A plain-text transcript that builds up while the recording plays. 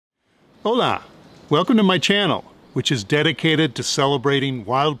Hola! Welcome to my channel, which is dedicated to celebrating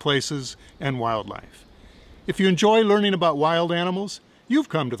wild places and wildlife. If you enjoy learning about wild animals, you've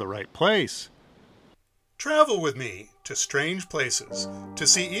come to the right place. Travel with me to strange places to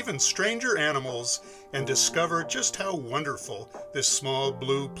see even stranger animals and discover just how wonderful this small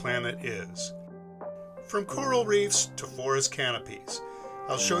blue planet is. From coral reefs to forest canopies,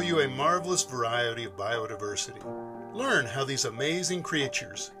 I'll show you a marvelous variety of biodiversity. Learn how these amazing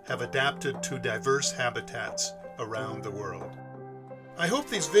creatures have adapted to diverse habitats around the world. I hope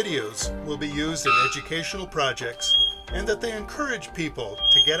these videos will be used in educational projects and that they encourage people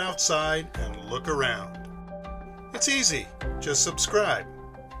to get outside and look around. It's easy. Just subscribe.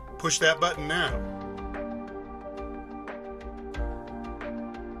 Push that button now.